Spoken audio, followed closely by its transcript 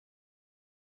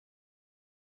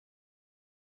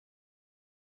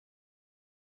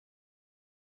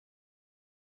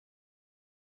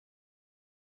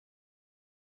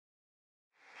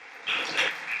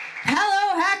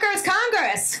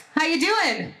folks. How you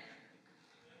doing?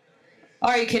 Oh,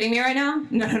 are you kidding me right now?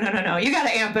 No. You got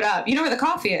to amp it up. You know where the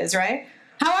coffee is, right?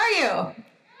 How are you?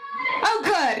 Oh,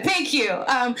 good. Thank you.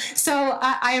 So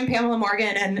I am Pamela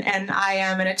Morgan, and I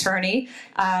am an attorney,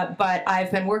 but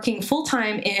I've been working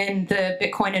full-time in the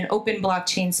Bitcoin and open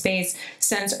blockchain space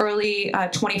since early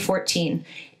 2014.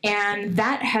 And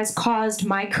that has caused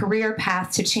my career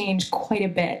path to change quite a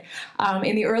bit.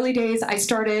 In the early days, I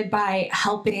started by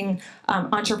helping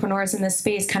entrepreneurs in this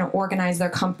space kind of organize their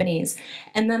companies.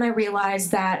 And then I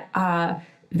realized that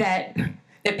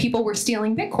that people were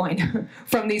stealing Bitcoin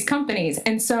from these companies.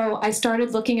 And so I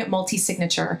started looking at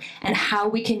multi-signature and how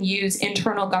we can use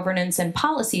internal governance and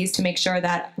policies to make sure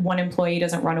that one employee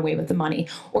doesn't run away with the money,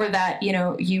 or that, you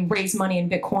know, you raise money in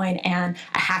Bitcoin and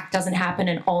a hack doesn't happen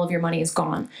and all of your money is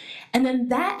gone. And then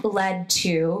that led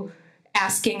to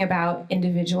asking about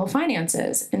individual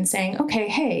finances and saying, okay,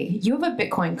 hey, you have a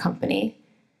Bitcoin company,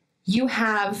 you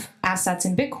have assets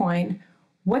in Bitcoin,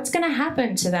 what's gonna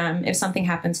happen to them if something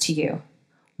happens to you?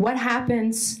 What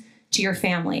happens to your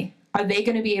family? Are they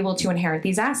going to be able to inherit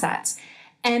these assets?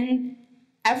 And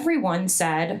everyone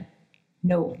said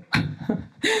no.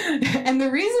 And the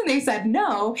reason they said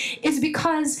no is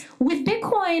because with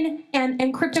Bitcoin and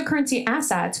cryptocurrency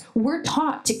assets, we're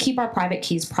taught to keep our private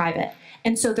keys private.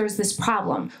 And so there's this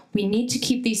problem. We need to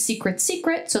keep these secrets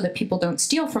secret so that people don't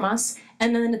steal from us.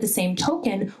 And then at the same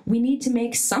token, we need to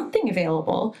make something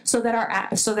available so that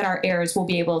our heirs will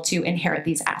be able to inherit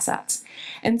these assets.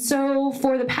 And so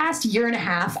for the past year and a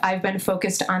half, I've been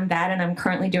focused on that, and I'm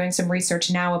currently doing some research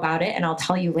now about it, and I'll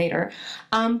tell you later.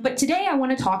 But today I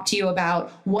want to talk to you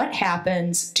about what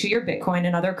happens to your Bitcoin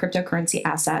and other cryptocurrency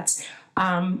assets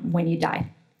when you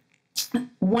die.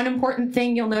 One important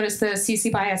thing, you'll notice the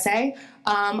CC by SA.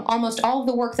 Almost all of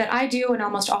the work that I do and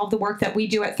almost all of the work that we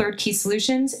do at Third Key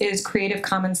Solutions is Creative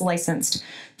Commons licensed.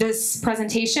 This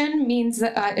presentation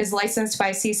is licensed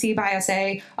by CC by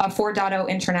SA 4.0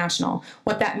 International.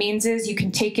 What that means is you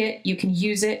can take it, you can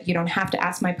use it, you don't have to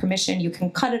ask my permission, you can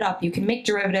cut it up, you can make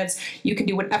derivatives, you can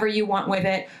do whatever you want with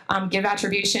it, give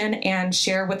attribution and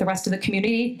share with the rest of the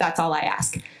community. That's all I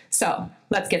ask. So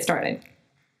let's get started.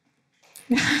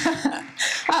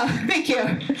 Oh, thank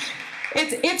you.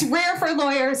 It's rare for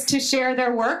lawyers to share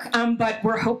their work, but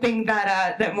we're hoping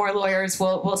that more lawyers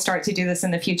will start to do this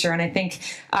in the future. And I think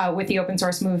with the open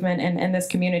source movement and this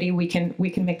community, we can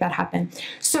make that happen.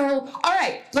 So, all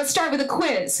right, let's start with a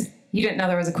quiz. You didn't know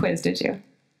there was a quiz, did you?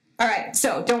 All right,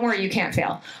 so don't worry, you can't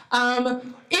fail.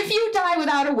 If you die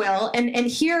without a will, and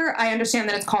here I understand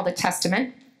that it's called a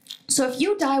testament. So if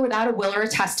you die without a will or a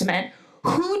testament,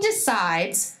 who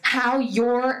decides how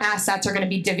your assets are going to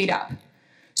be divvied up?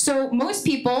 So most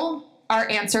people are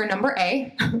answer number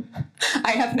A.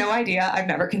 I have no idea. I've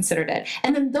never considered it.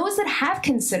 And then those that have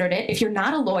considered it, if you're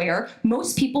not a lawyer,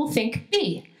 most people think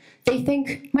B. They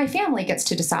think my family gets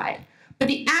to decide. But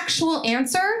the actual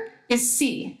answer is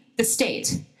C, the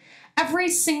state. Every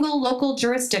single local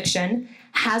jurisdiction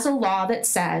has a law that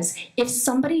says if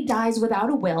somebody dies without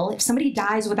a will, if somebody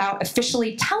dies without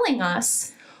officially telling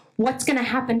us what's going to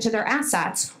happen to their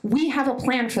assets, we have a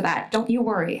plan for that. Don't you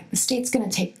worry. The state's going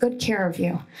to take good care of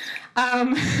you.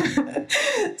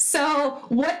 So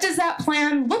what does that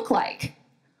plan look like?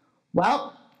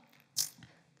 Well,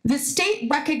 the state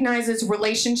recognizes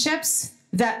relationships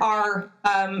that are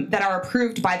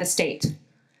approved by the state.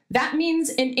 That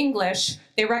means in English,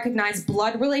 they recognize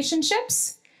blood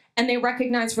relationships, and they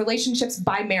recognize relationships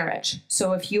by marriage.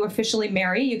 So if you officially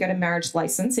marry, you get a marriage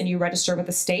license and you register with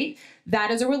the state, that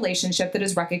is a relationship that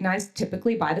is recognized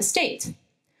typically by the state.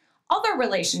 Other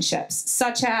relationships,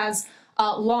 such as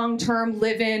long-term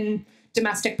live-in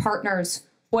domestic partners,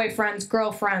 boyfriends,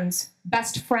 girlfriends,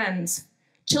 best friends,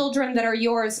 children that are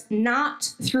yours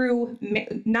not through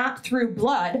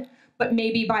blood, but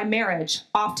maybe by marriage,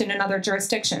 often in other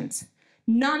jurisdictions.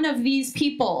 None of these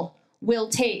people will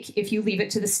take if you leave it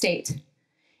to the state.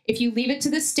 If you leave it to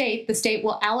the state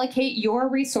will allocate your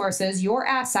resources, your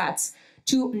assets,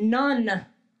 to none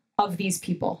of these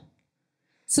people.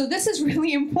 So this is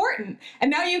really important.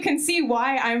 And now you can see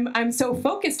why I'm so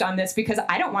focused on this, because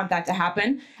I don't want that to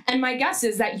happen. And my guess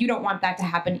is that you don't want that to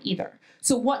happen either.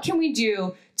 So what can we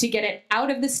do to get it out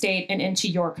of the state and into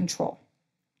your control?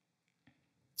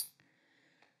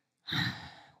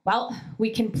 Well, we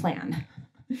can plan.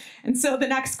 And so the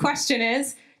next question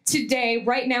is, today,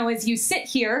 right now, as you sit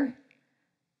here,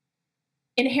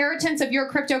 inheritance of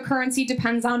your cryptocurrency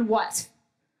depends on what?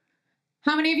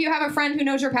 How many of you have a friend who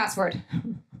knows your password?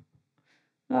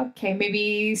 Okay,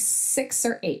 maybe 6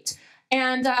 or 8.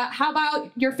 And how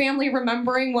about your family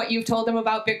remembering what you've told them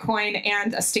about Bitcoin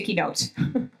and a sticky note?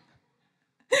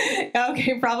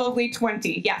 Okay, probably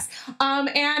 20, yes.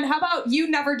 And how about you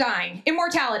never dying?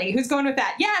 Immortality, who's going with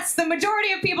that? Yes, the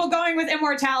majority of people going with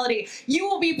immortality. You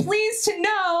will be pleased to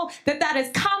know that that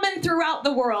is common throughout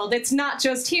the world. It's not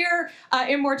just here.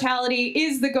 Immortality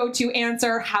is the go-to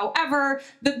answer. However,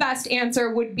 the best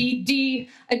answer would be D,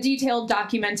 a detailed,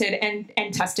 documented,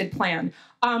 and tested plan.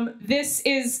 This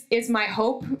is my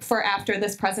hope for after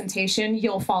this presentation,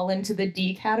 you'll fall into the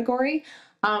D category.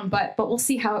 But we'll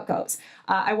see how it goes.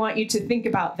 I want you to think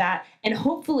about that, and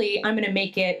hopefully I'm going to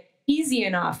make it easy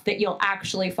enough that you'll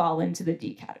actually fall into the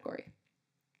D category.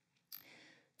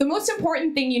 The most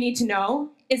important thing you need to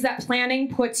know is that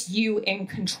planning puts you in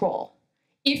control.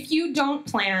 If you don't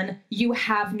plan, you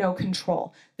have no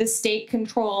control. The state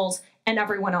controls and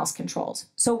everyone else controls.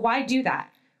 So why do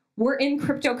that? We're in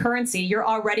cryptocurrency. You're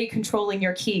already controlling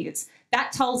your keys.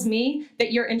 That tells me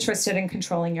that you're interested in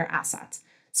controlling your assets.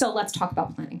 So let's talk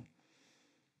about planning.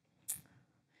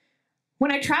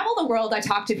 When I travel the world, I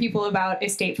talk to people about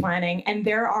estate planning, and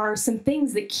there are some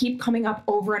things that keep coming up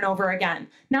over and over again.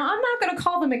 Now, I'm not going to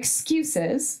call them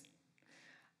excuses.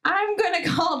 I'm going to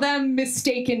call them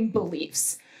mistaken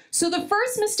beliefs. So the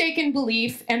first mistaken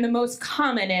belief, and the most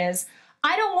common, is,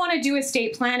 I don't want to do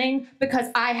estate planning because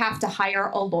I have to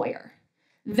hire a lawyer.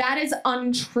 That is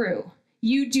untrue.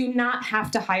 You do not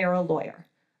have to hire a lawyer,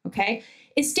 okay?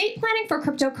 Estate planning for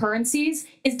cryptocurrencies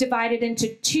is divided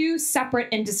into two separate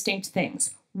and distinct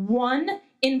things. One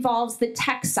involves the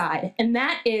tech side, and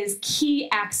that is key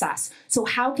access. So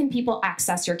how can people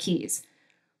access your keys?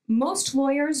 Most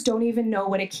lawyers don't even know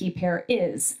what a key pair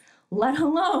is, let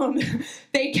alone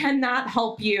they cannot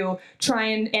help you try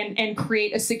and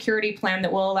create a security plan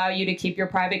that will allow you to keep your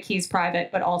private keys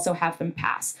private, but also have them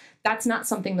pass. That's not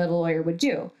something that a lawyer would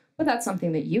do, but that's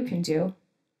something that you can do.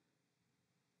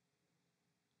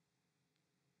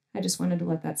 I just wanted to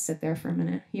let that sit there for a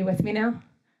minute. You with me now?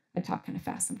 I talk kind of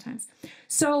fast sometimes.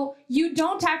 So you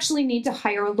don't actually need to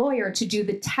hire a lawyer to do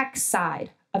the tech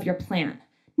side of your plan.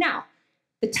 Now,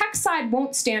 the tech side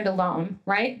won't stand alone,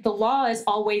 right? The law is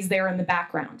always there in the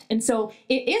background. And so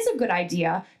it is a good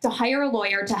idea to hire a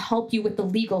lawyer to help you with the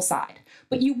legal side.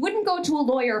 But you wouldn't go to a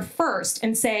lawyer first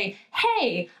and say,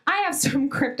 hey, I have some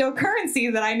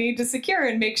cryptocurrency that I need to secure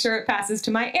and make sure it passes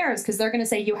to my heirs, because they're going to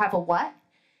say, you have a what?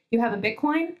 You have a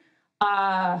Bitcoin?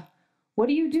 What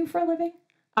do you do for a living?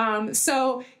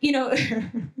 So, you know,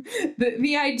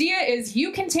 the idea is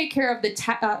you can take care of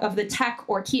the tech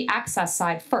or key access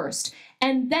side first,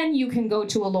 and then you can go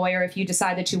to a lawyer if you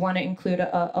decide that you want to include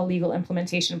a legal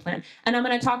implementation plan. And I'm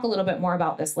going to talk a little bit more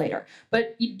about this later.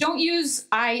 But you don't use,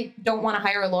 I don't want to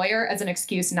hire a lawyer as an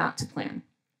excuse not to plan.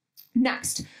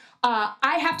 Next,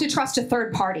 I have to trust a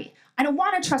third party. I don't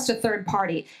want to trust a third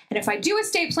party. And if I do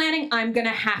estate planning, I'm going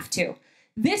to have to.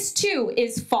 This too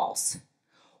is false.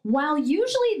 While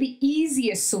usually the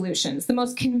easiest solutions, the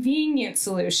most convenient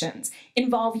solutions,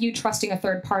 involve you trusting a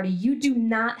third party, you do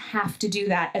not have to do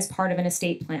that as part of an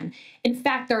estate plan. In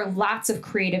fact, there are lots of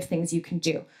creative things you can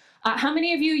do. How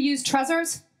many of you use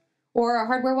Trezors or a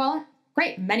hardware wallet?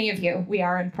 Great, many of you. We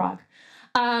are in Prague.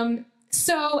 And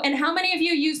how many of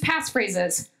you use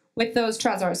passphrases with those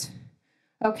Trezors?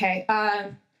 Okay,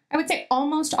 I would say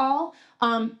almost all.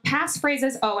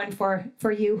 Passphrases, oh, and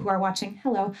for you who are watching,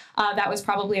 hello, that was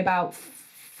probably about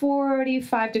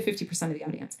 45 to 50% of the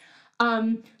audience.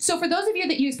 So for those of you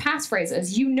that use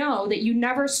passphrases, you know that you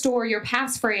never store your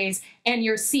passphrase and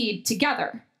your seed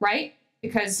together, right?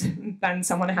 Because then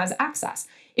someone has access.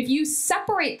 If you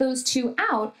separate those two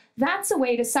out, that's a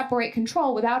way to separate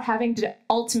control without having to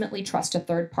ultimately trust a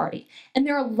third party. And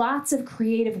there are lots of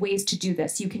creative ways to do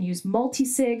this. You can use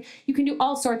multi-sig, you can do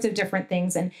all sorts of different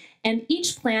things, and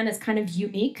each plan is kind of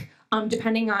unique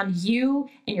depending on you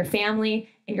and your family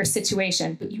and your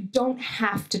situation, but you don't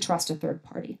have to trust a third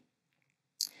party.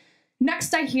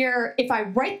 Next, I hear, if I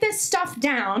write this stuff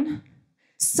down,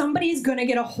 somebody's going to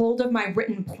get a hold of my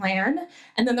written plan,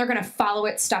 and then they're going to follow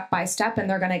it step by step, and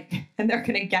they're going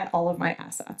to get all of my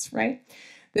assets, right?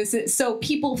 So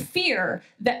people fear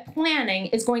that planning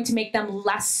is going to make them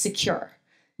less secure.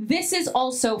 This is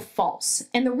also false.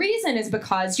 And the reason is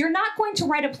because you're not going to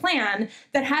write a plan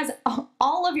that has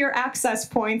all of your access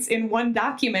points in one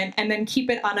document and then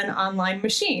keep it on an online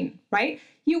machine, right?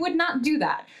 You would not do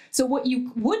that. So what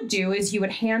you would do is you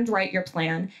would handwrite your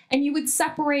plan and you would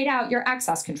separate out your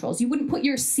access controls. You wouldn't put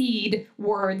your seed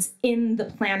words in the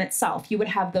plan itself. You would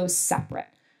have those separate.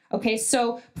 Okay,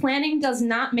 so planning does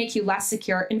not make you less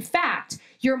secure. In fact,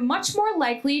 you're much more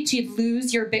likely to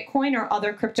lose your Bitcoin or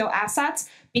other crypto assets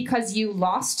because you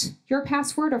lost your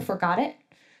password or forgot it,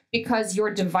 because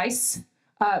your device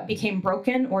became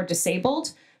broken or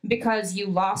disabled, because you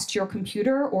lost your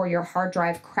computer or your hard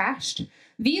drive crashed.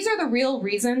 These are the real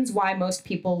reasons why most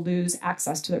people lose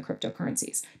access to their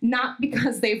cryptocurrencies, not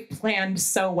because they've planned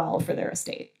so well for their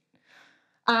estate.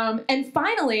 And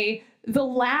finally, the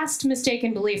last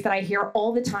mistaken belief that I hear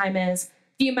all the time is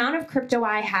the amount of crypto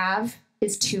I have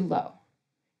is too low.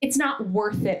 It's not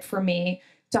worth it for me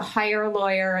to hire a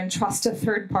lawyer and trust a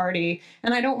third party,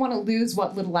 and I don't want to lose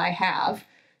what little I have,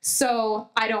 so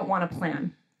I don't want to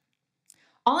plan.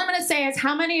 All I'm going to say is,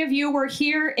 how many of you were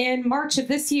here in March of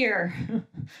this year?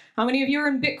 How many of you are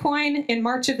in Bitcoin in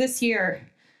March of this year?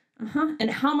 And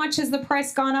how much has the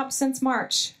price gone up since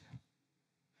March?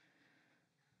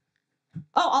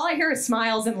 Oh, all I hear is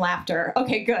smiles and laughter.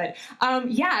 Okay, good.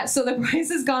 Yeah, so the price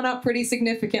has gone up pretty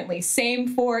significantly. Same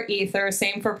for Ether,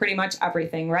 same for pretty much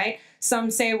everything, right?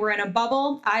 Some say we're in a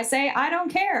bubble. I say I don't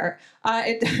care.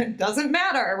 It doesn't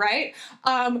matter, right?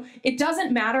 It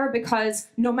doesn't matter because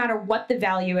no matter what the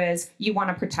value is, you want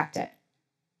to protect it.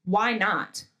 Why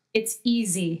not? It's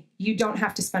easy. You don't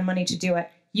have to spend money to do it.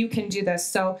 You can do this.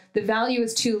 So the value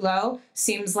is too low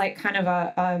seems like kind of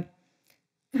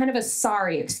a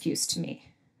sorry excuse to me.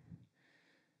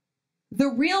 The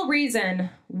real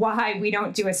reason why we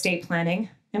don't do estate planning,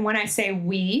 and when I say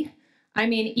we, I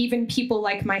mean even people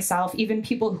like myself, even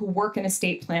people who work in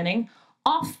estate planning,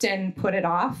 often put it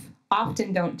off,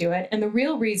 often don't do it. And the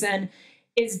real reason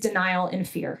is denial and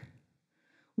fear.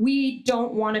 We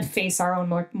don't want to face our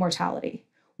own mortality.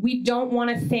 We don't want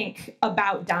to think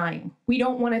about dying. We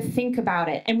don't want to think about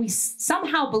it. And we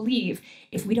somehow believe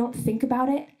if we don't think about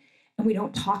it, and we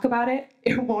don't talk about it,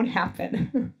 it won't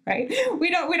happen, right? We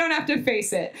don't have to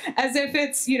face it as if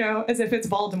it's, as if it's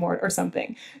Voldemort or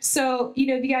something. So,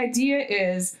 the idea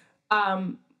is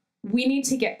we need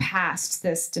to get past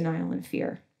this denial and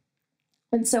fear.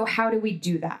 And so how do we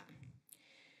do that?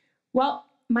 Well,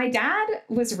 my dad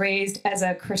was raised as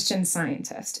a Christian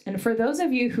Scientist. And for those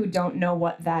of you who don't know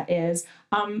what that is,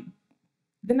 the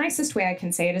nicest way I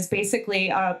can say it is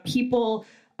basically people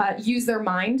use their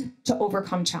mind to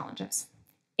overcome challenges.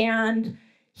 And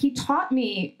he taught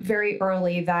me very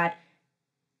early that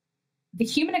the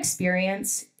human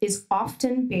experience is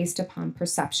often based upon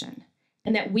perception,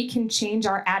 and that we can change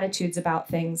our attitudes about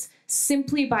things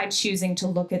simply by choosing to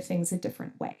look at things a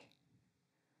different way.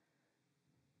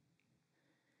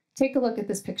 Take a look at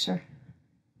this picture.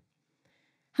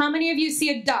 How many of you see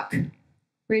a duck?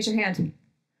 Raise your hand.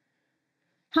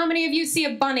 How many of you see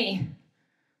a bunny?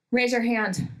 Raise your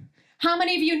hand. How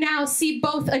many of you now see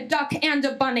both a duck and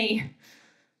a bunny?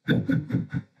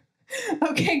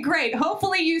 Okay, great.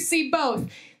 Hopefully you see both.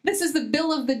 This is the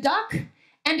bill of the duck,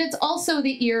 and it's also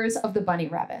the ears of the bunny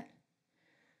rabbit.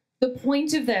 The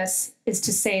point of this is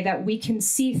to say that we can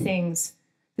see things,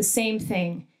 the same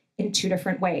thing, in two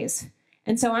different ways.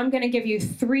 And so I'm going to give you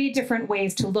 3 different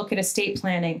ways to look at estate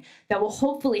planning that will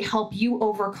hopefully help you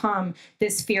overcome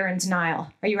this fear and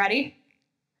denial. Are you ready?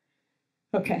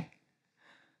 Okay.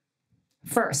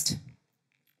 First,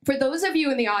 for those of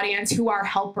you in the audience who are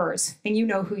helpers, and you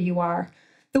know who you are,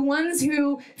 the ones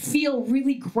who feel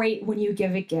really great when you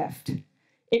give a gift.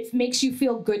 It makes you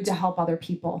feel good to help other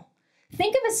people.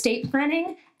 Think of estate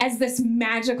planning as this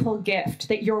magical gift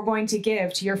that you're going to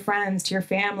give to your friends, to your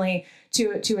family,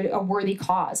 to a worthy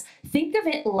cause. Think of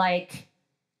it like,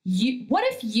 what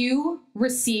if you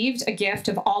received a gift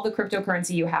of all the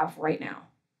cryptocurrency you have right now?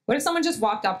 What if someone just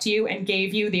walked up to you and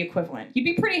gave you the equivalent? You'd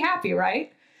be pretty happy,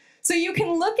 right? So you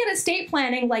can look at estate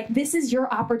planning like this is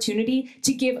your opportunity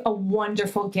to give a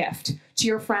wonderful gift to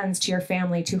your friends, to your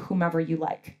family, to whomever you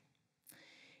like.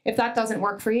 If that doesn't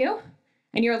work for you,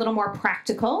 and you're a little more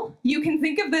practical, you can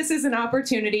think of this as an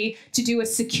opportunity to do a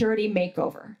security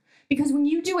makeover. Because when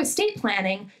you do estate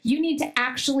planning, you need to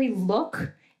actually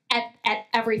look at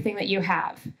everything that you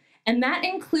have. And that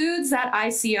includes that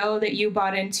ICO that you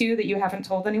bought into that you haven't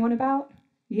told anyone about.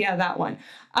 Yeah, that one.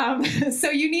 So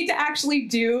you need to actually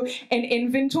do an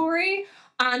inventory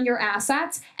on your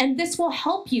assets. And this will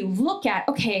help you look at,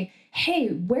 okay, hey,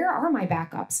 where are my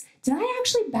backups? Did I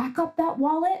actually back up that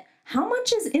wallet? How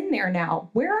much is in there now?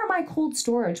 Where are my cold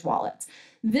storage wallets?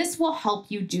 This will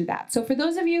help you do that. So for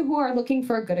those of you who are looking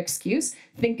for a good excuse,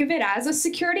 think of it as a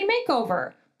security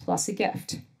makeover plus a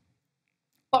gift.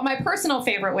 But my personal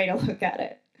favorite way to look at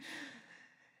it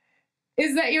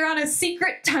is that you're on a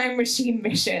secret time machine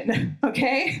mission,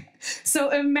 okay?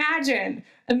 So imagine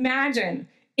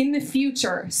in the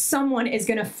future, someone is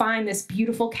gonna find this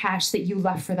beautiful cash that you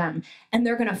left for them, and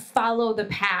they're gonna follow the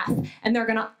path, and they're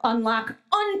gonna unlock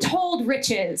untold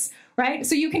riches, right?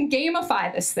 So you can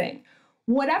gamify this thing.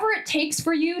 Whatever it takes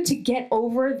for you to get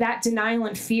over that denial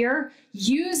and fear,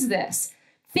 use this.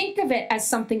 think of it as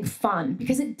something fun,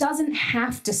 because it doesn't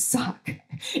have to suck.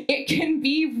 It can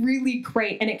be really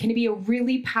great, and it can be a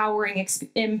really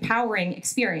empowering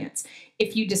experience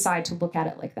if you decide to look at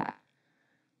it like that.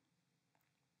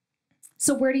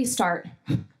 So where do you start?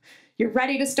 You're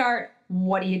ready to start.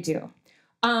 What do you do?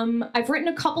 I've written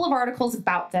a couple of articles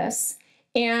about this,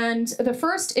 and the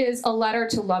first is a letter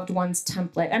to loved ones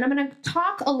template. And I'm going to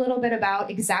talk a little bit about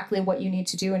exactly what you need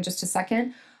to do in just a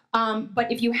second.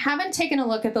 But if you haven't taken a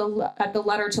look at the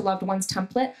letter to loved ones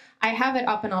template, I have it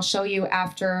up and I'll show you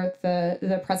after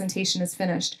the presentation is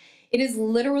finished. It is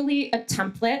literally a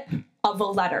template of a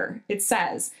letter. It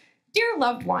says, "Dear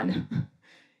loved one,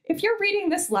 if you're reading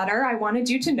this letter, I wanted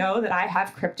you to know that I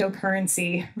have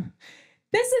cryptocurrency.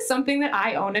 This is something that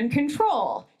I own and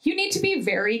control. You need to be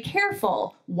very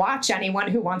careful. Watch anyone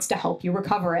who wants to help you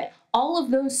recover it." All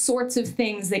of those sorts of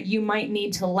things that you might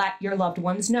need to let your loved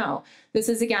ones know. This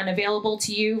is, again, available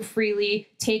to you freely.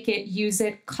 Take it, use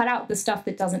it, cut out the stuff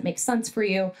that doesn't make sense for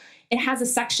you. It has a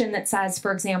section that says,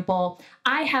 for example,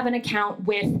 I have an account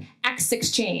with X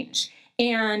Exchange,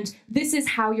 and this is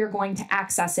how you're going to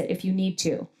access it if you need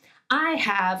to. I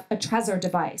have a Trezor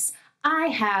device. I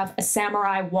have a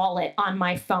Samurai wallet on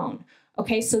my phone.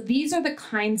 Okay, so these are the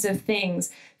kinds of things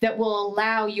that will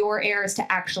allow your heirs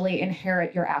to actually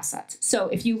inherit your assets. So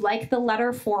if you like the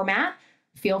letter format,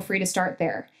 feel free to start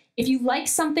there. If you like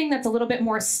something that's a little bit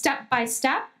more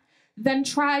step-by-step, then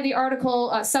try the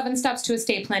article, 7 Steps to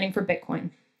Estate Planning for Bitcoin.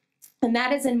 And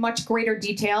that is in much greater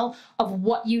detail of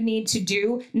what you need to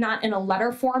do, not in a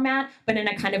letter format, but in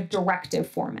a kind of directive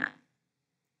format.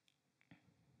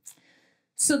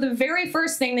 So the very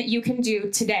first thing that you can do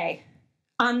today,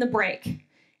 on the break,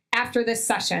 after this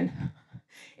session,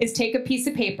 is take a piece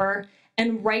of paper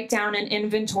and write down an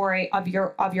inventory of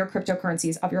your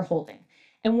cryptocurrencies, of your holding.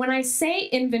 And when I say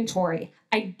inventory,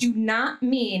 I do not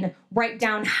mean write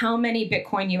down how many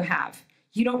Bitcoin you have.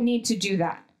 You don't need to do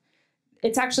that.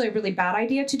 It's actually a really bad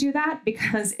idea to do that,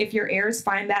 because if your heirs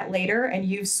find that later and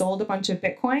you've sold a bunch of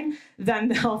Bitcoin, then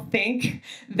they'll think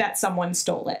that someone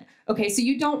stole it. Okay, so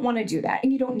you don't want to do that,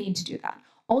 and you don't need to do that.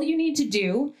 All you need to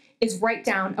do is write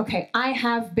down, okay, I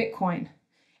have Bitcoin,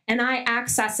 and I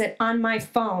access it on my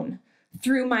phone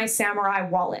through my Samurai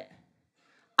wallet.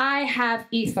 I have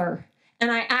Ether,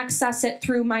 and I access it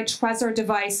through my Trezor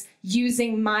device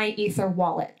using my Ether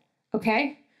wallet,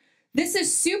 okay? This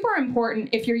is super important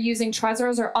if you're using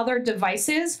Trezors or other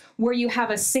devices where you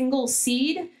have a single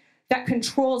seed that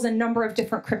controls a number of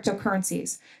different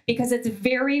cryptocurrencies, because it's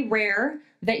very rare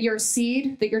that your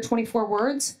seed, that your 24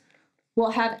 words,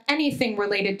 will have anything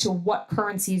related to what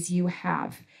currencies you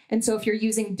have. And so if you're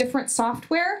using different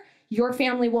software, your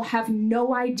family will have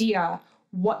no idea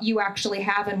what you actually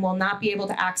have and will not be able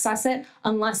to access it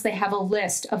unless they have a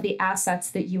list of the assets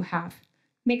that you have.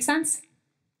 Make sense?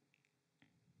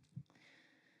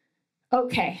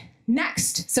 Okay,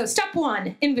 next. So step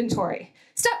 1, inventory.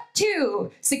 Step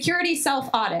 2, security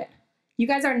self-audit. You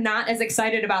guys are not as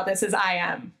excited about this as I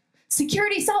am.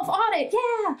 Security self-audit,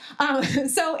 yeah!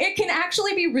 So it can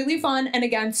actually be really fun and,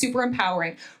 again, super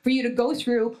empowering for you to go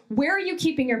through, where are you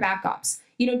keeping your backups?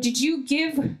 You know, did you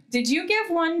give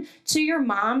one to your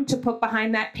mom to put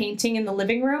behind that painting in the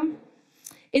living room?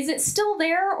 Is it still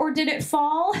there, or did it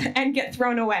fall and get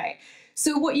thrown away?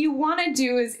 So what you want to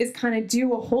do is kind of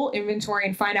do a whole inventory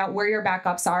and find out where your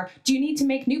backups are. Do you need to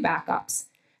make new backups?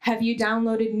 Have you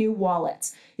downloaded new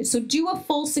wallets? So do a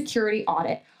full security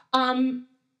audit.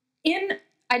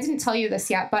 I didn't tell you this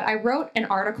yet, but I wrote an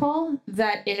article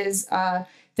that is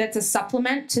that's a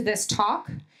supplement to this talk,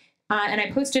 and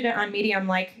I posted it on Medium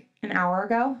like an hour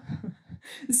ago.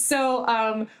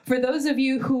 So for those of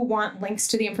you who want links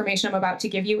to the information I'm about to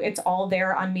give you, it's all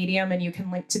there on Medium, and you can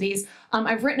link to these.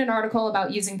 I've written an article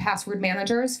about using password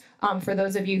managers. For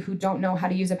those of you who don't know how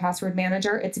to use a password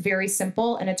manager, it's very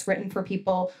simple, and it's written for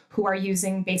people who are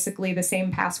using basically the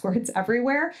same passwords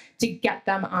everywhere to get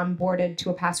them onboarded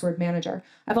to a password manager.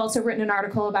 I've also written an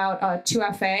article about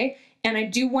 2FA, and I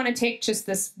do want to take just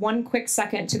this one quick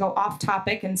second to go off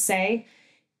topic and say,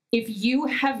 if you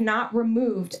have not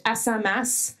removed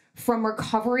SMS from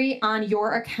recovery on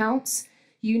your accounts,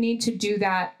 you need to do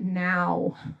that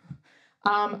now.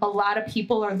 A lot of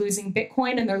people are losing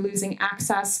Bitcoin, and they're losing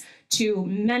access to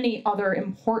many other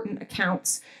important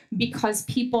accounts because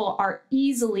people are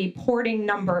easily porting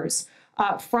numbers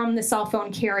from the cell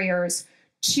phone carriers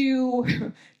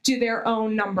to their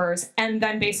own numbers, and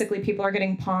then basically people are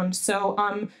getting pawned.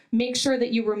 So make sure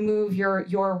that you remove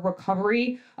your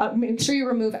recovery. Make sure you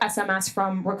remove SMS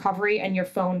from recovery and your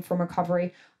phone from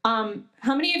recovery. How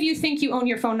many of you think you own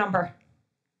your phone number?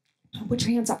 Put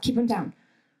your hands up, keep them down.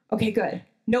 Okay, good.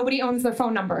 Nobody owns their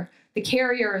phone number. The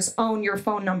carriers own your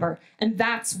phone number. And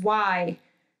that's why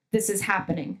this is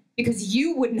happening, because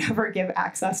you would never give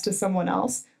access to someone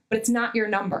else, but it's not your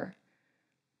number.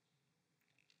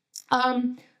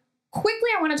 Quickly,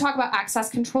 I want to talk about access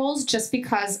controls just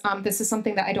because this is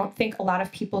something that I don't think a lot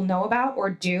of people know about or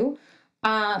do.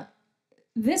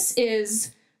 This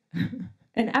is an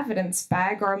evidence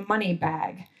bag or a money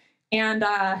bag, and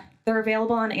they're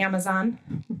available on Amazon.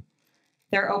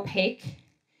 They're opaque.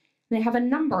 They have a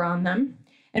number on them,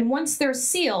 and once they're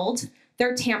sealed,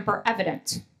 they're tamper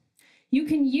evident. You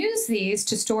can use these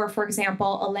to store, for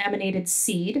example, a laminated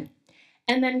seed,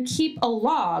 and then keep a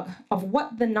log of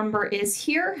what the number is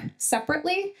here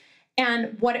separately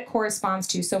and what it corresponds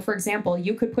to. So for example,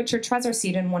 you could put your Trezor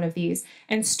seed in one of these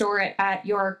and store it at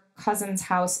your cousin's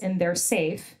house in their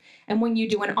safe. And when you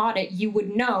do an audit, you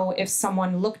would know if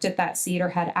someone looked at that seed or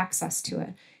had access to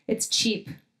it. It's cheap,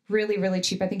 really, really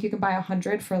cheap. I think you can buy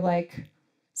 100 for like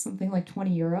something like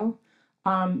 20 euro,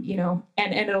 you know,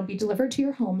 and it'll be delivered to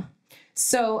your home.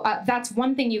 So that's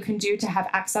one thing you can do to have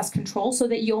access control so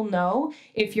that you'll know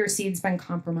if your seed's been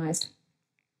compromised.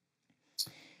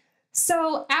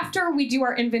 So after we do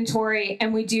our inventory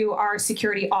and we do our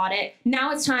security audit,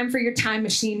 now it's time for your time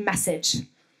machine message.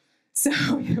 So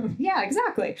yeah,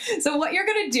 exactly. So what you're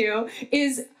going to do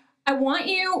is I want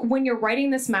you, when you're writing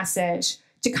this message,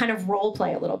 to kind of role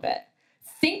play a little bit.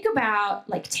 Think about,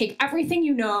 like, take everything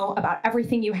you know about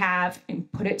everything you have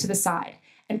and put it to the side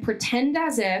and pretend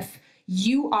as if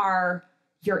you are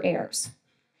your heirs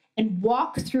and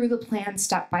walk through the plan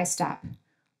step by step.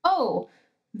 Oh,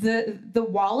 the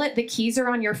wallet, the keys are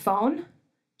on your phone.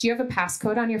 Do you have a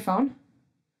passcode on your phone?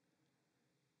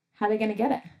 How are they going to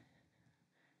get it?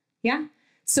 Yeah.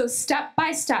 So step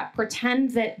by step,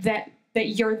 pretend that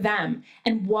you're them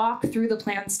and walk through the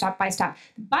plan step by step.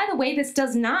 By the way, this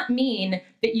does not mean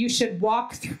that you should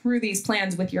walk through these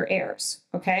plans with your heirs.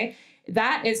 Okay.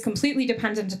 That is completely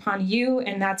dependent upon you,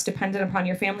 and that's dependent upon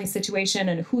your family situation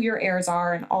and who your heirs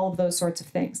are and all of those sorts of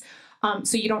things.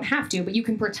 So you don't have to, but you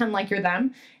can pretend like you're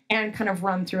them and kind of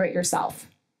run through it yourself.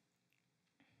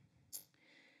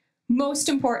 Most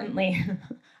importantly,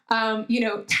 you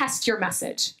know, test your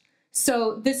message.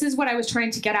 So this is what I was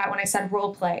trying to get at when I said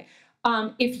role play.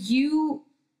 If you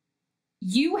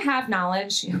have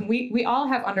knowledge, we all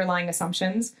have underlying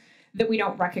assumptions that we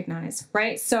don't recognize,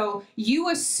 right? So you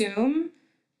assume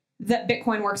that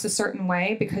Bitcoin works a certain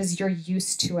way because you're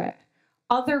used to it.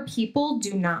 Other people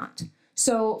do not.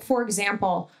 So for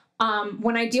example,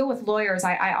 when I deal with lawyers,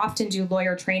 I often do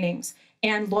lawyer trainings,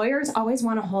 and lawyers always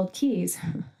want to hold keys.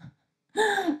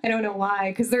 I don't know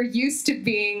why, because they're used to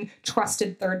being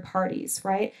trusted third parties,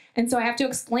 right? And so I have to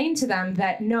explain to them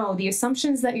that no, the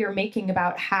assumptions that you're making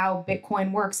about how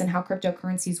Bitcoin works and how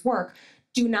cryptocurrencies work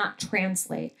do not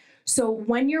translate. So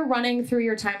when you're running through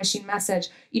your time machine message,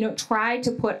 you know, try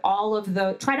to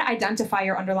identify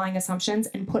your underlying assumptions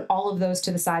and put all of those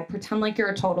to the side. Pretend like you're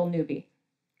a total newbie.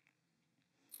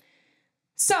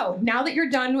 So now that you're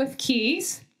done with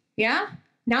keys, yeah,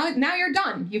 now you're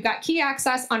done. You've got key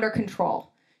access under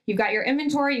control. You've got your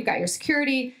inventory, you've got your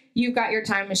security, you've got your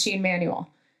time machine manual.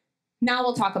 Now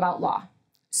we'll talk about law.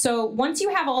 So once you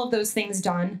have all of those things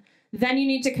done, then you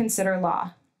need to consider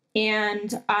law.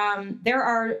 And there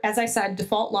are, as I said,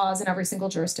 default laws in every single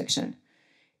jurisdiction.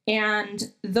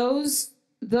 And those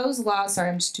laws, sorry,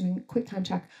 I'm just doing a quick time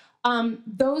check.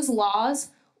 Those laws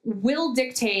will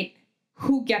dictate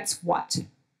who gets what.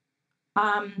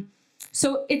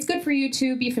 So it's good for you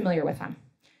to be familiar with them.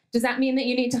 Does that mean that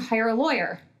you need to hire a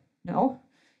lawyer? No,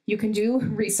 you can do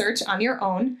research on your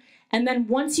own. And then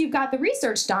once you've got the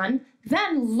research done,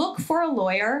 then look for a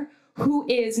lawyer who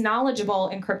is knowledgeable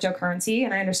in cryptocurrency.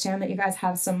 And I understand that you guys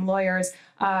have some lawyers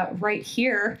right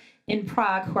here in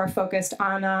Prague who are focused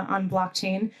on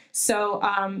blockchain. So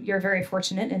you're very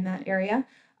fortunate in that area.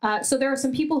 So there are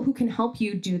some people who can help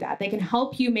you do that. They can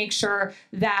help you make sure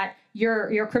that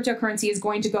your cryptocurrency is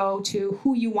going to go to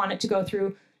who you want it to go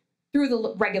through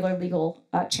the regular legal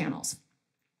channels.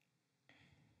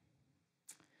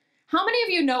 How many of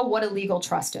you know what a legal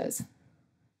trust is?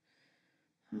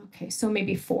 Okay, so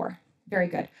maybe 4. Very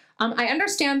good. I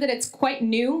understand that it's quite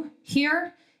new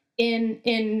here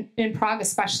in Prague,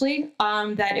 especially,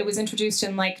 that it was introduced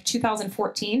in like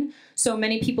 2014. So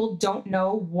many people don't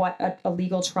know what a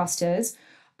legal trust is.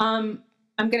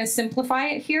 I'm going to simplify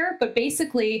it here, but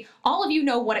basically all of you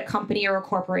know what a company or a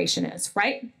corporation is,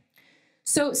 right?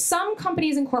 So some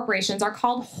companies and corporations are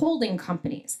called holding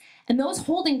companies. And those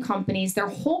holding companies, their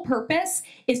whole purpose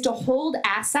is to hold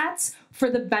assets for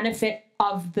the benefit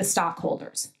of the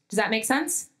stockholders. Does that make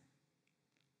sense?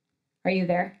 Are you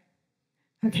there?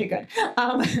 Okay, good.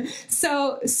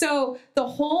 So the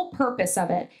whole purpose of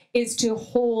it is to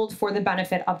hold for the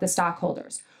benefit of the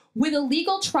stockholders. With a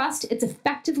legal trust, it's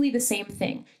effectively the same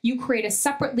thing. You create a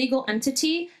separate legal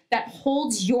entity that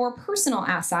holds your personal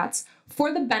assets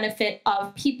for the benefit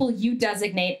of people you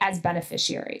designate as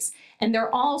beneficiaries. And there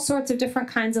are all sorts of different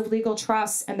kinds of legal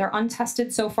trusts, and they're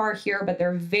untested so far here, but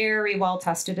they're very well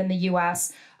tested in the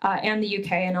US and the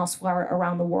UK and elsewhere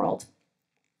around the world.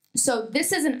 So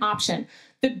this is an option.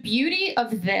 The beauty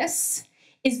of this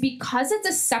is because it's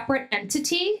a separate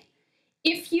entity,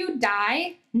 if you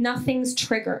die, nothing's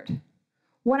triggered.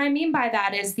 What I mean by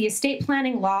that is the estate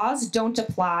planning laws don't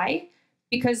apply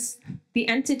because the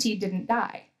entity didn't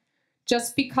die.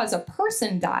 Just because a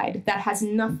person died, that has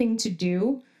nothing to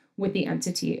do with the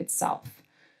entity itself.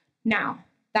 Now,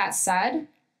 that said,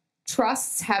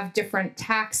 trusts have different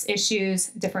tax issues,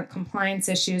 different compliance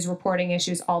issues, reporting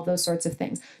issues, all those sorts of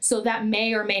things. So that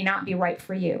may or may not be right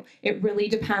for you. It really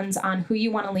depends on who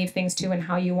you want to leave things to and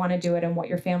how you want to do it and what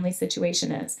your family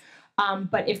situation is.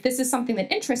 But if this is something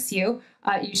that interests you,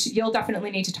 you'll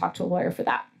definitely need to talk to a lawyer for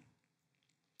that.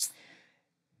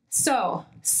 So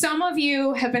some of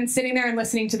you have been sitting there and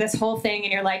listening to this whole thing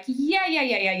and you're like,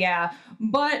 yeah.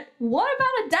 But what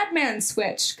about a dead man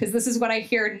switch? Because this is what I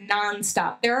hear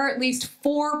nonstop. There are at least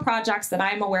 4 projects that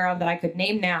I'm aware of that I could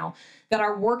name now that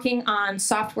are working on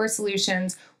software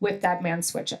solutions with dead man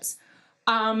switches.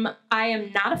 I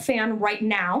am not a fan right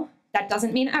now. That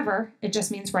doesn't mean ever. It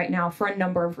just means right now for a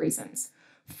number of reasons.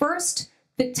 First,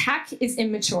 the tech is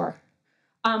immature.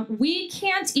 We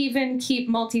can't even keep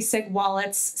multi-sig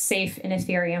wallets safe in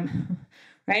Ethereum,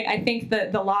 right? I think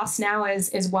the loss now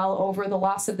is well over the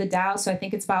loss of the DAO, so I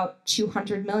think it's about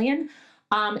 200 million.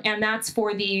 And that's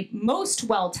for the most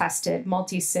well-tested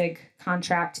multi-sig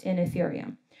contract in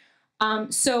Ethereum.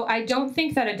 So I don't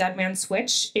think that a dead man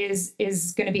switch is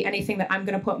going to be anything that I'm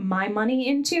going to put my money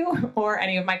into or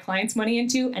any of my clients' money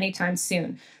into anytime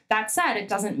soon. That said, it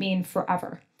doesn't mean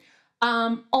forever.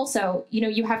 Also,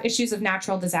 you have issues of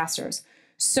natural disasters.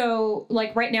 So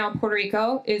like right now, Puerto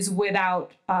Rico is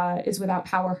without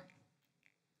power.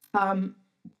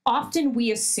 Often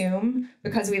we assume,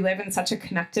 because we live in such a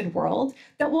connected world,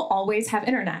 that we'll always have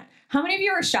internet. How many of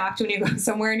you are shocked when you go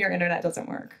somewhere and your internet doesn't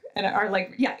work? And are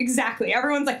like, yeah, exactly.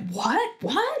 Everyone's like, what?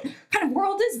 What kind of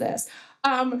world is this?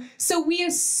 So we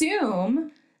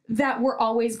assume that we're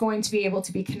always going to be able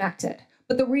to be connected.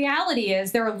 But the reality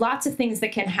is there are lots of things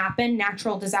that can happen.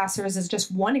 Natural disasters is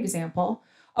just one example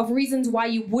of reasons why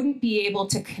you wouldn't be able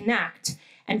to connect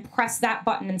and press that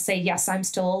button and say, yes, I'm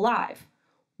still alive.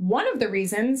 One of the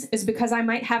reasons is because I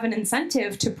might have an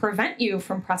incentive to prevent you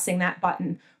from pressing that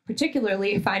button,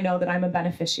 particularly if I know that I'm a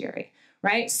beneficiary,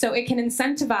 right? So it can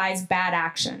incentivize bad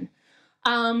action.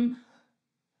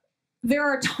 There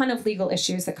are a ton of legal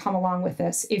issues that come along with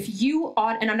this. If you,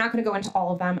 and I'm not going to go into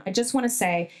all of them, I just want to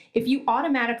say, if you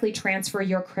automatically transfer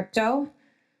your crypto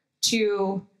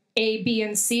to A, B,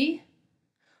 and C,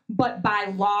 but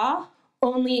by law,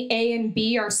 only A and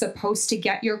B are supposed to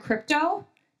get your crypto,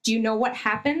 do you know what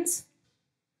happens?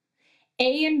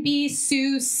 A and B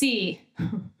sue C.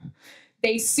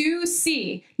 They sue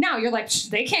C. Now you're like,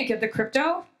 they can't get the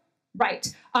crypto.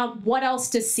 Right. What else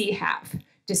does C have?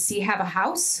 Does C have a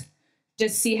house?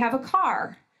 Does C have a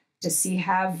car? Does C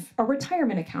have a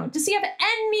retirement account? Does C have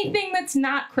anything that's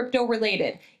not crypto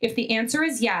related? If the answer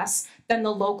is yes, then the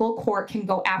local court can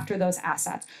go after those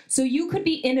assets. So you could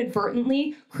be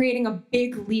inadvertently creating a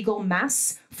big legal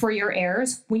mess for your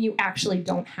heirs when you actually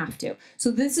don't have to.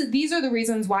 So these are the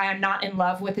reasons why I'm not in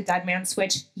love with the dead man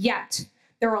switch yet.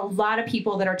 There are a lot of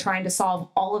people that are trying to solve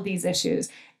all of these issues.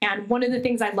 And one of the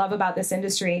things I love about this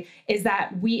industry is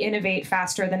that we innovate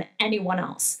faster than anyone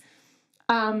else.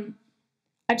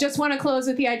 I just want to close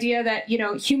with the idea that,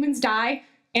 humans die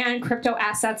and crypto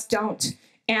assets don't.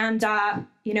 And,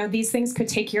 these things could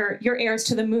take your heirs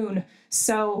to the moon.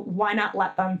 So why not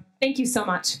let them? Thank you so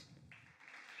much.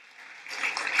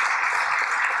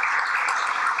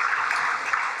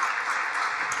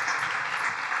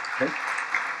 Okay.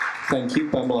 Thank you,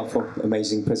 Pamela, for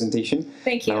amazing presentation.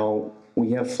 Thank you. Now,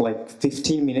 we have like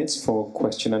 15 minutes for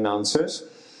question and answers.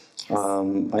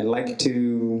 I'd like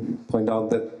to point out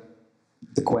that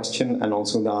the question and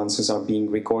also the answers are being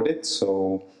recorded.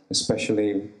 So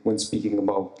especially when speaking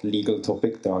about legal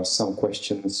topic, there are some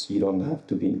questions you don't want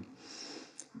to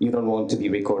be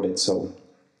recorded. So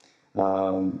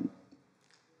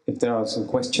if there are some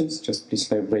questions, just please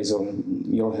raise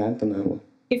your hand and I will.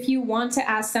 If you want to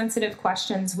ask sensitive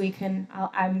questions,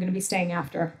 I'm going to be staying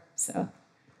after. So.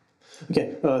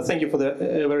 Okay, thank you for the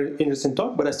very interesting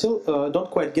talk, but I still don't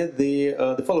quite get the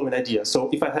following idea. So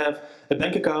if I have a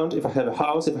bank account, if I have a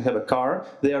house, if I have a car,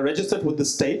 they are registered with the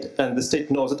state, and the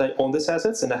state knows that I own these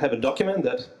assets, and I have a document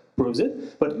that proves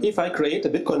it. But if I create a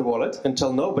Bitcoin wallet and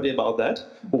tell nobody about that,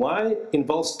 why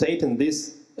involve state in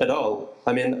this at all?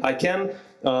 I mean, I can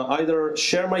either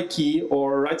share my key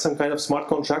or write some kind of smart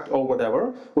contract or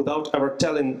whatever without ever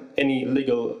telling any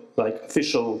legal, like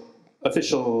official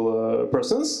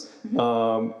persons.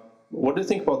 What do you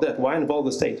think about that? Why involve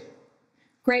the state?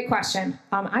 Great question.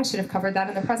 I should have covered that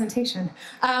in the presentation.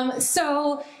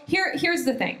 So here's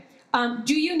the thing.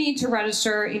 Do you need to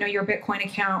register, your Bitcoin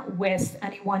account with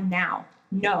anyone now?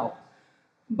 No.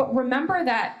 But remember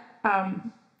that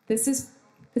this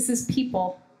is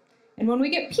people. And when we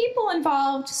get people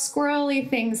involved, squirrely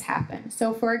things happen.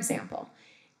 So for example,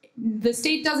 the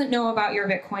state doesn't know about your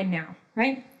Bitcoin now,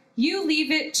 right? You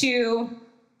leave it to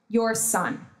your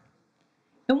son.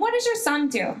 And what does your son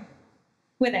do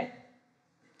with it?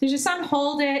 Does your son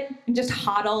hold it and just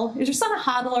hodl? Is your son a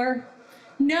hodler?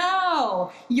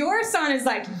 No. Your son is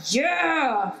like,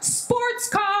 yeah, sports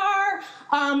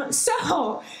car.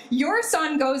 So your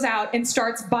son goes out and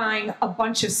starts buying a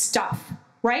bunch of stuff,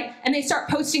 right? And they start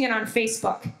posting it on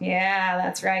Facebook. Yeah,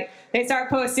 that's right. They start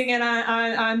posting it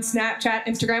on Snapchat,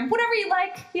 Instagram, whatever you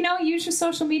like, use your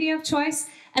social media of choice.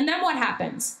 And then what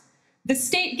happens? The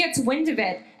state gets wind of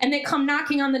it, and they come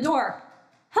knocking on the door.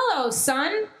 Hello,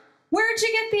 son. Where'd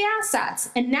you get the assets?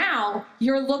 And now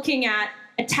you're looking at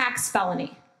a tax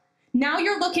felony. Now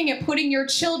you're looking at putting your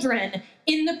children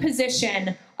in the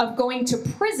position of going to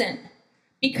prison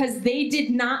because they did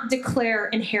not declare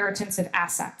inheritance of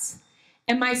assets.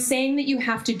 Am I saying that you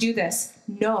have to do this?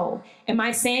 No. Am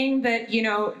I saying that,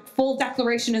 full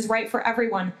declaration is right for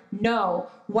everyone? No.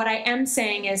 What I am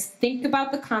saying is think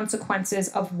about the consequences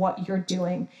of what you're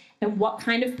doing and what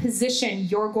kind of position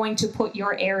you're going to put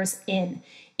your heirs in.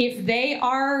 If they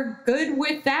are good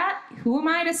with that, who am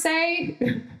I to say?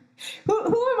 who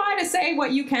am I to say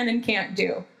what you can and can't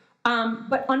do?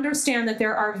 But understand that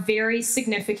there are very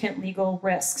significant legal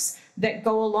risks that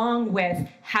go along with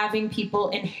having people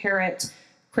inherit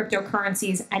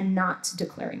cryptocurrencies and not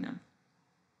declaring them.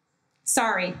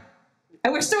 Sorry. I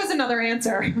wish there was another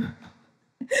answer.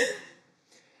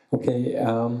 Okay,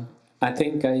 I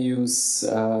think I use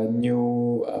a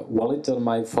new wallet on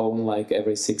my phone like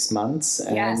every 6 months.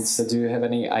 And Yes. so do you have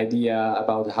any idea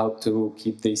about how to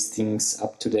keep these things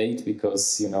up to date?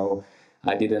 Because,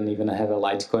 I didn't even have a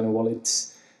Litecoin wallet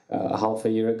half a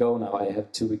year ago. Now I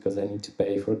have two because I need to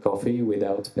pay for coffee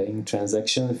without paying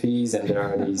transaction fees. And there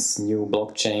are these new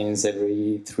blockchains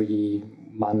every 3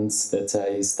 months that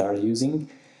I start using.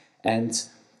 And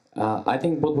I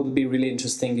think what would be really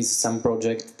interesting is some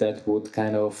project that would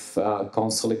kind of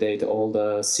consolidate all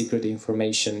the secret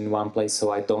information in one place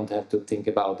so I don't have to think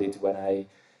about it when I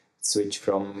switch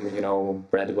from,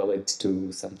 Bread Wallet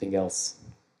to something else.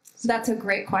 That's a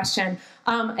great question.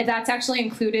 That's actually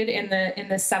included in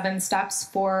the 7 steps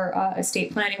for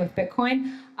estate planning with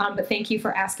Bitcoin. But thank you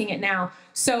for asking it now.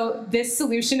 So this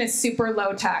solution is super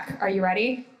low tech. Are you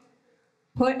ready?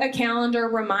 Put a calendar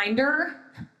reminder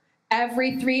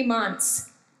every 3 months.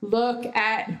 Look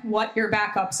at what your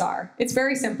backups are. It's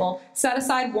very simple. Set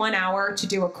aside 1 hour to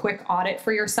do a quick audit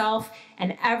for yourself,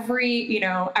 and every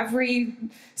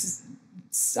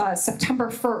September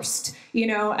 1st,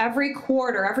 every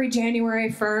quarter, every January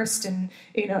 1st and,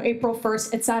 April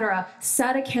 1st, etc.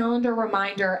 Set a calendar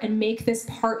reminder and make this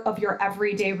part of your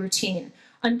everyday routine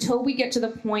until we get to the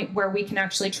point where we can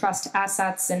actually trust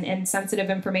assets and sensitive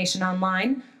information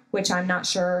online, which I'm not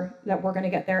sure that we're going to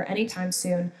get there anytime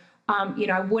soon.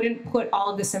 I wouldn't put all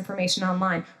of this information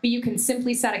online, but you can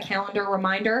simply set a calendar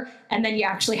reminder and then you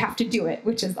actually have to do it,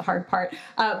 which is the hard part.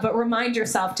 But remind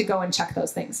yourself to go and check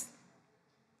those things.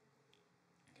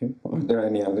 Okay. Are there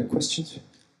any other questions?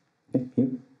 Okay,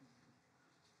 you.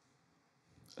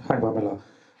 Hi, Pamela.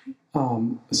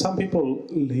 Some people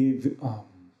leave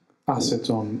assets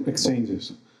on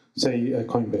exchanges, say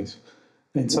Coinbase,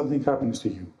 and something happens to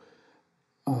you.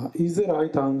 Is the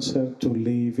right answer to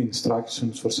leave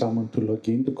instructions for someone to log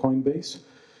into Coinbase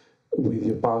with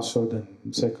your password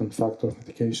and second-factor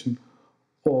authentication,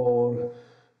 or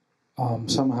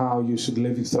somehow you should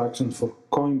leave instructions for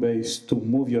Coinbase to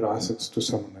move your assets to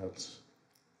someone else?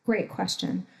 Great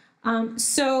question.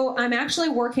 So I'm actually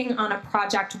working on a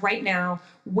project right now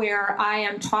where I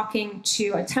am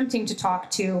attempting to talk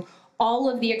to all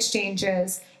of the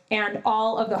exchanges and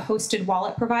all of the hosted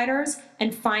wallet providers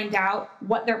and find out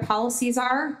what their policies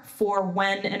are for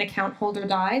when an account holder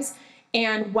dies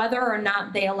and whether or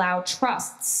not they allow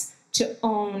trusts to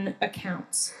own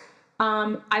accounts.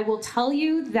 I will tell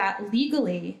you that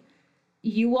legally,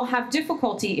 you will have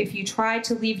difficulty if you try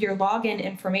to leave your login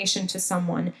information to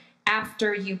someone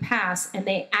after you pass and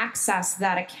they access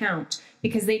that account,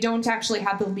 because they don't actually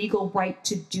have the legal right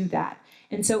to do that.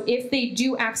 And so if they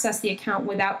do access the account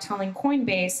without telling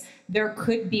Coinbase, there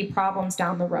could be problems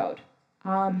down the road.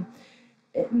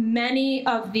 Many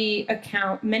of the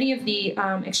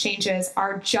exchanges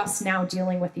are just now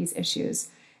dealing with these issues.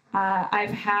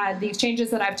 I've had the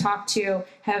exchanges that I've talked to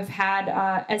have had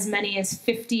as many as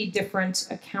 50 different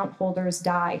account holders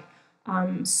die.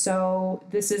 So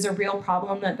this is a real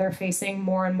problem that they're facing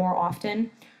more and more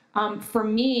often. For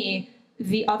me,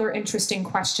 the other interesting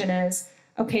question is,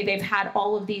 okay, they've had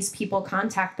all of these people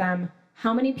contact them.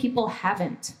 How many people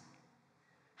haven't?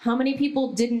 How many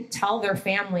people didn't tell their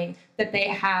family that they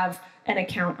have an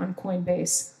account on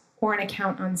Coinbase or an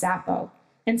account on Zappo?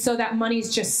 And so that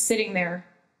money's just sitting there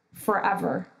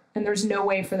forever, and there's no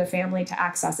way for the family to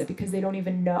access it because they don't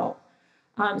even know.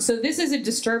 So this is a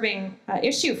disturbing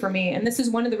issue for me, and this is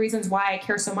one of the reasons why I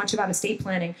care so much about estate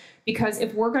planning, because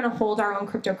if we're going to hold our own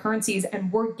cryptocurrencies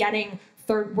and we're getting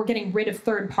rid of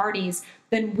third parties,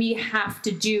 then we have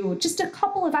to do just a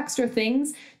couple of extra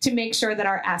things to make sure that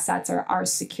our assets are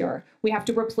secure. We have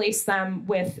to replace them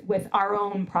with our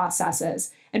own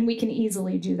processes, and we can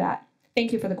easily do that.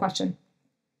 Thank you for the question.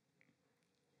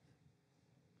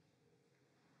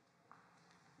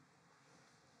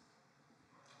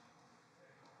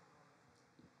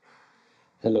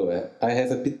 Hello, I have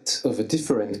a bit of a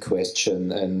different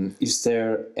question. Is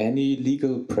there any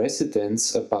legal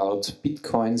precedence about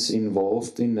Bitcoins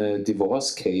involved in a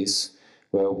divorce case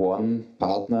where one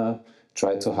partner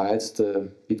tried to hide the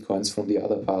Bitcoins from the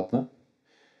other partner?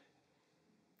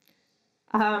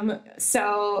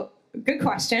 So, good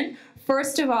question.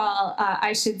 First of all,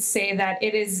 I should say that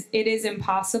it is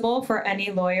impossible for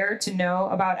any lawyer to know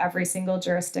about every single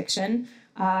jurisdiction.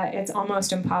 It's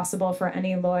almost impossible for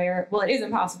any lawyer, well, it is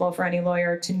impossible for any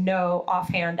lawyer to know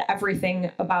offhand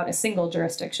everything about a single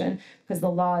jurisdiction because the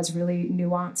law is really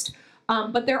nuanced.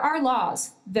 But there are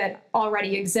laws that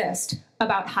already exist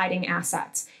about hiding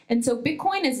assets. And so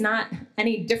Bitcoin is not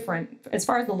any different as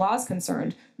far as the law is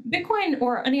concerned. Bitcoin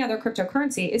or any other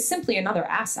cryptocurrency is simply another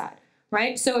asset,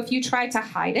 right? So if you try to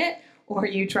hide it or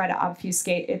you try to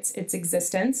obfuscate its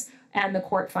existence and the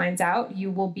court finds out,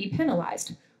 you will be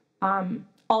penalized.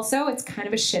 Also, it's kind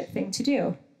of a shit thing to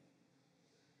do.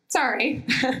 Sorry,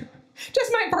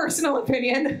 just my personal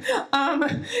opinion.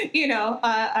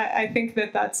 I think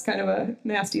that's kind of a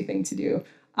nasty thing to do.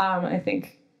 I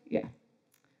think, yeah,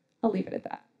 I'll leave it at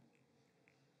that.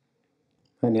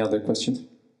 Any other questions?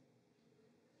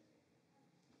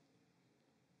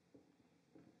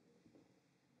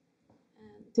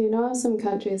 Do you know some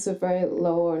countries with very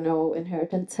low or no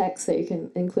inheritance tax that you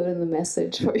can include in the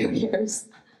message for your heirs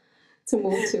to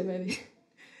move to, maybe?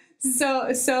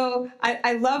 So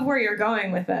I love where you're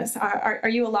going with this. Are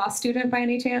you a law student by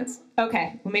any chance?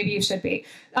 Okay, well maybe you should be.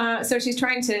 So she's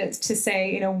trying to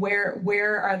say,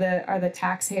 where are the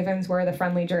tax havens, where are the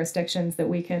friendly jurisdictions that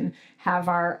we can have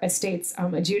our estates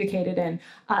adjudicated in?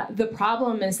 The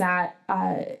problem is that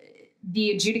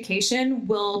the adjudication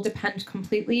will depend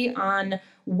completely on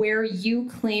where you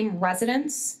claim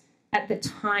residence at the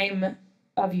time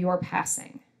of your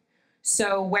passing.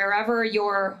 So wherever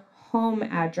your home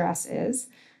address is,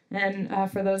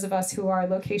 and for those of us who are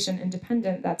location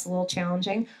independent, that's a little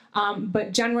challenging.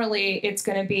 But generally, it's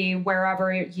going to be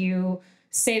wherever you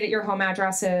say that your home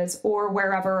address is or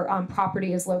wherever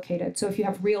property is located. So if you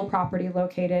have real property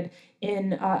located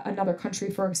in another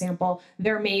country, for example,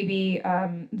 there may be,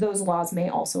 those laws may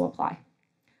also apply.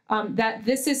 That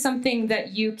this is something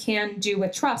that you can do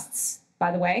with trusts,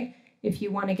 by the way. If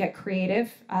you want to get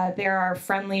creative, there are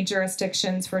friendly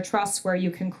jurisdictions for trusts where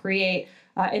you can create,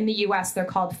 in the US, they're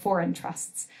called foreign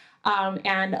trusts.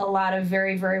 And a lot of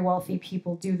very, very wealthy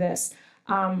people do this.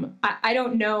 I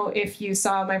don't know if you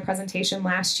saw my presentation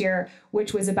last year,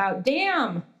 which was about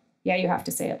DAM. Yeah, you have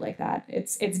to say it like that.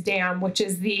 It's DAM, which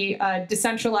is the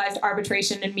Decentralized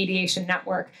Arbitration and Mediation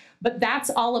Network. But that's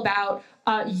all about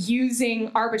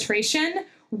using arbitration,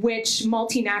 which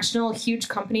multinational huge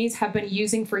companies have been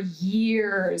using for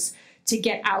years to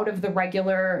get out of the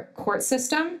regular court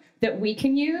system that we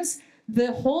can use.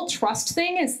 The whole trust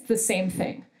thing is the same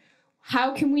thing.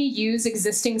 How can we use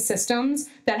existing systems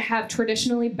that have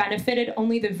traditionally benefited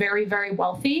only the very, very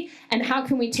wealthy? And how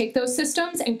can we take those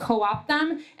systems and co-opt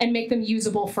them and make them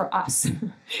usable for us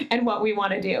and what we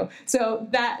want to do? So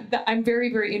that I'm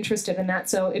very, very interested in that.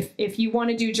 So if you want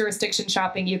to do jurisdiction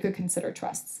shopping, you could consider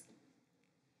trusts.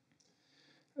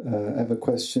 I have a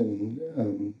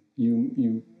question.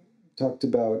 You talked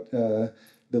about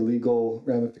the legal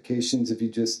ramifications if you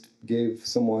just gave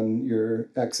someone your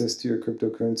access to your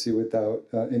cryptocurrency without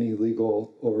any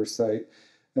legal oversight.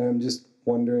 And I'm just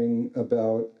wondering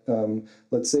about,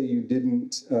 let's say you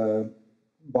didn't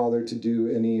bother to do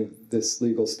any of this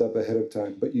legal stuff ahead of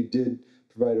time, but you did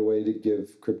provide a way to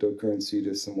give cryptocurrency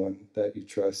to someone that you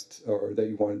trust or that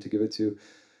you wanted to give it to.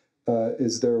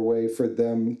 Is there a way for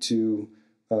them to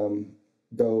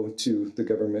go to the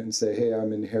government and say, hey,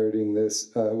 I'm inheriting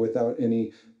this without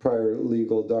any prior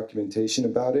legal documentation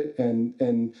about it,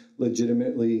 and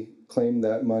legitimately claim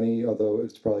that money, although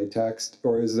it's probably taxed?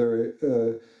 Or is there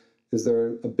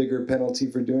a bigger penalty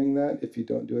for doing that if you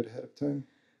don't do it ahead of time?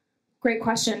 Great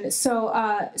question.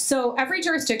 So every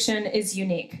jurisdiction is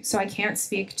unique. So I can't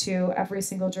speak to every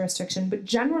single jurisdiction, but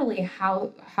generally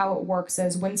how it works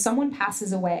is when someone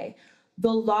passes away,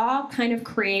 the law kind of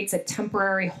creates a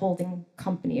temporary holding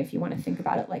company, if you want to think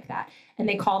about it like that. And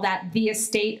they call that the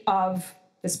estate of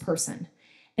this person.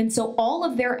 And so all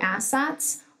of their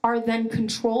assets are then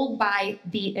controlled by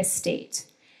the estate.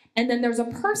 And then there's a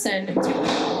person,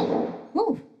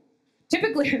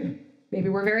 typically, maybe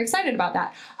we're very excited about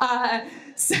that.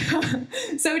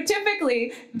 So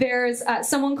typically there's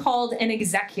someone called an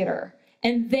executor,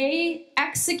 and they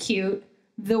execute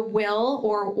the will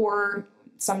or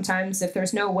sometimes if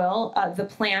there's no will, the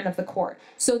plan of the court.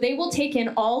 So they will take in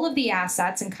all of the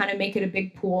assets and kind of make it a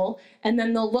big pool, and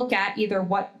then they'll look at either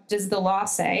what does the law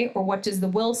say or what does the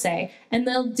will say, and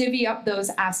they'll divvy up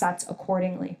those assets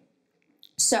accordingly.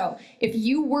 So if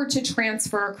you were to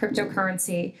transfer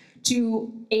cryptocurrency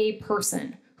to a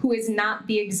person who is not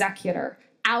the executor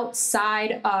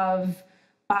outside of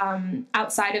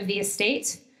the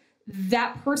estate,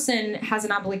 that person has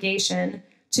an obligation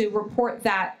to report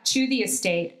that to the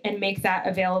estate and make that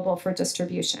available for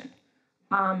distribution.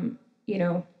 You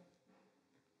know,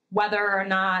 whether or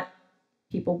not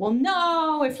people will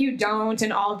know if you don't,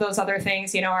 and all of those other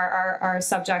things, you know, are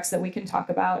subjects that we can talk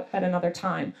about at another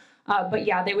time. But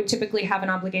yeah, they would typically have an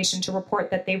obligation to report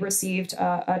that they received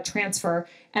a transfer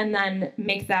and then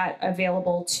make that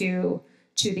available to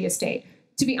the estate.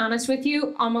 To be honest with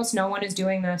you, almost no one is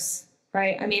doing this,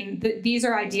 right? I mean, these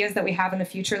are ideas that we have in the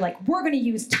future, like we're going to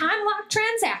use time-locked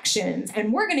transactions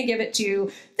and we're going to give it to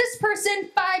this person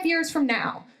 5 years from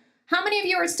now. How many of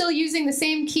you are still using the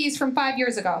same keys from 5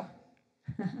 years ago?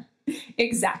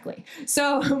 Exactly.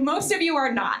 So most of you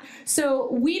are not. So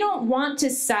we don't want to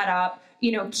set up,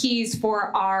 you know, keys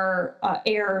for our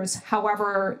heirs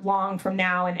however long from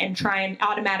now and try and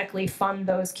automatically fund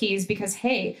those keys because,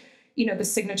 hey, you know, the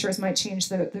signatures might change,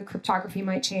 the cryptography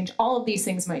might change, all of these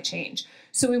things might change.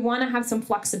 So we want to have some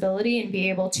flexibility and be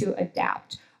able to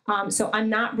adapt. So I'm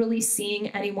not really seeing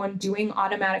anyone doing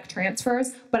automatic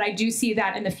transfers, but I do see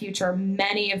that in the future.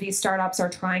 Many of these startups are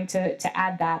trying to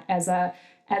add that as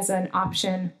an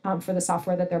option for the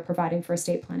software that they're providing for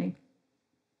estate planning.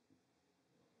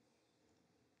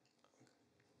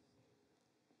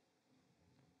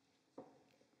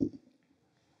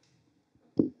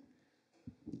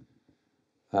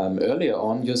 Earlier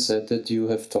on, you said that you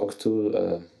have talked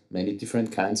to many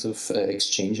different kinds of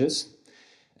exchanges,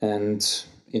 and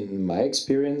in my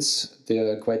experience, they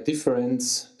are quite different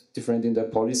in their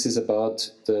policies about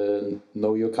the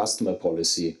Know Your Customer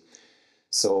policy.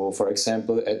 So, for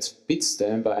example, at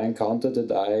Bitstamp, I encountered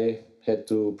that I had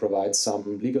to provide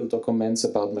some legal documents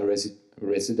about my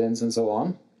residence and so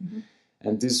on. Mm-hmm.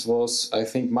 And this was, I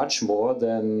think, much more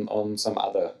than on some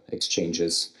other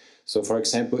exchanges. So, for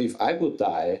example, if I would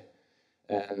die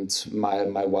and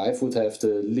my wife would have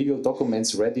the legal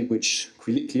documents ready, which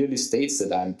clearly states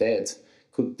that I'm dead,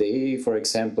 could they, for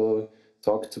example,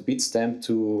 talk to Bitstamp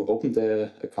to open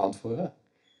the account for her?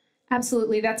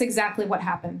 Absolutely, that's exactly what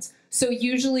happens. So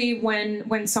usually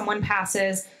when someone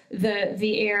passes,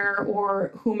 the heir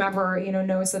or whomever, you know,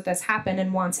 knows that this happened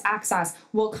and wants access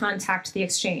will contact the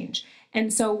exchange.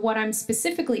 And so what I'm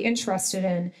specifically interested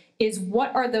in is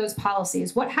what are those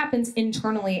policies? What happens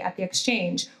internally at the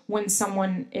exchange when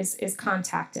someone is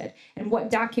contacted? And what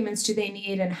documents do they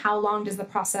need? And how long does the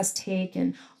process take?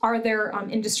 And are there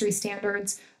industry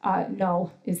standards?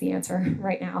 No is the answer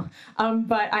right now.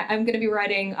 But I'm going to be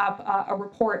writing up a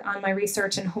report on my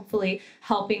research and hopefully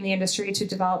helping the industry to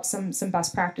develop some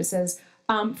best practices.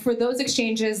 For those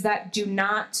exchanges that do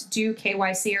not do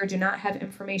KYC or do not have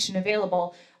information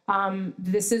available,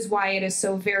 this is why it is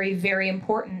so very, very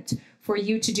important for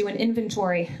you to do an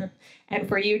inventory and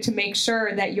for you to make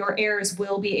sure that your heirs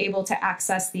will be able to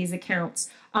access these accounts.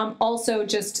 Also,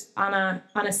 just on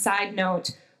a side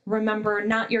note, remember,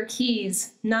 not your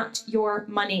keys, not your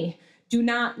money. Do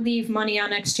not leave money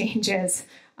on exchanges.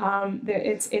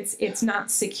 It's not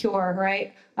secure,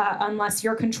 right? Unless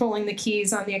you're controlling the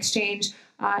keys on the exchange,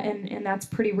 and that's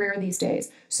pretty rare these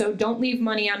days. So don't leave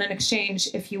money on an exchange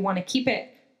if you want to keep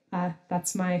it.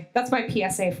 That's my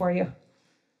PSA for you.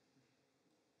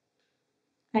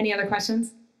 Any other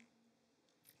questions?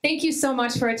 Thank you so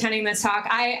much for attending this talk.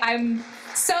 I'm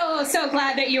so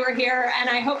glad that you were here, and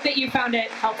I hope that you found it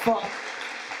helpful.